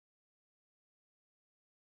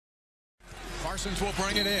Parsons will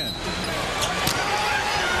bring it in.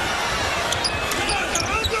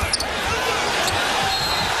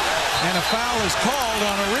 And a foul is called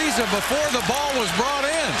on Ariza before the ball was brought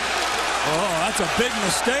in. Oh, that's a big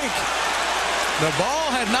mistake. The ball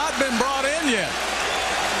had not been brought in yet.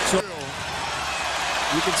 So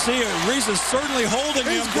you can see Ariza's certainly holding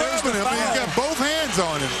him. He's grabbing him. He's got both hands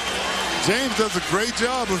on him. James does a great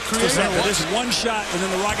job of creating. This one shot, and then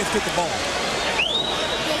the Rockets get the ball.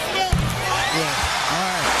 All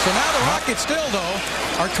right. So now the Rockets still, though,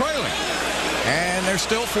 are trailing. And there's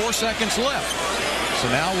still 4 seconds left. So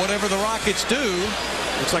now whatever the Rockets do.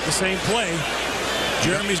 Looks like the same play.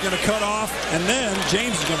 Jeremy's going to cut off, and then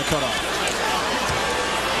James is going to cut off.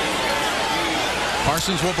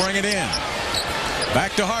 Parsons will bring it in.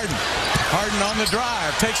 Back to Harden. Harden on the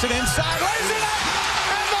drive. Takes it inside. Lays it up.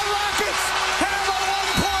 And the Rockets have a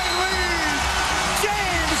 1-point lead.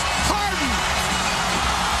 James Harden.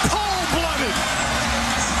 Cold-blooded.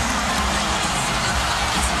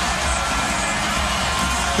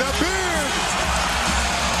 The beard.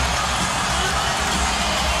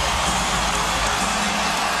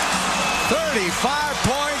 35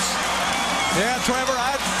 points. Yeah, Trevor,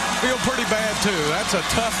 I feel pretty bad, too. That's a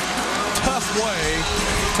tough way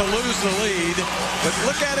to lose the lead. But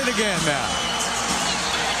look at it again now.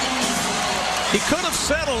 He could have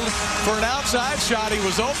settled for an outside shot. He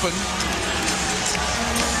was open.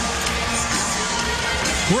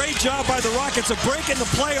 Great job by the Rockets of breaking the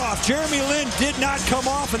playoff. Jeremy Lin did not come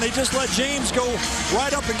off, and they just let James go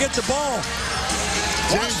right up and get the ball.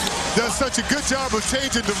 James does such a good job of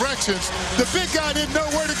changing directions. The big guy didn't know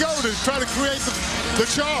where to go to try to create the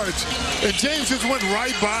charge. And James just went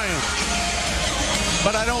right by him.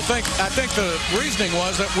 But I think the reasoning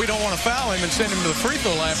was that we don't want to foul him and send him to the free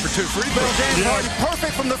throw line for 2 free throws. James Harden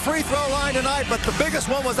perfect from the free throw line tonight, but the biggest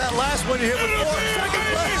one was that last one he hit with 4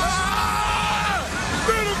 seconds left.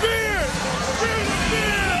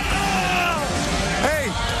 Hey,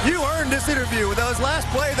 you earned this interview with those last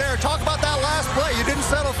play there. Talk about that last play. You didn't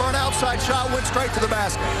settle for an outside shot, went straight to the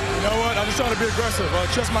basket. You know what? I'm just trying to be aggressive.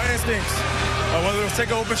 Trust my instincts. Whether it was take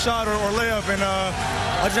an open shot or layup, and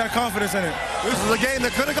I just had confidence in it. This is a game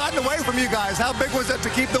that could have gotten away from you guys. How big was it to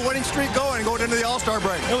keep the winning streak going into the All-Star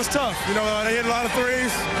break? It was tough. You know, they hit a lot of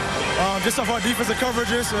threes, just off our defensive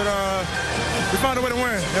coverages, and we found a way to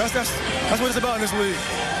win. That's what it's about in this league.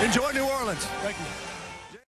 Enjoy New Orleans. Thank you.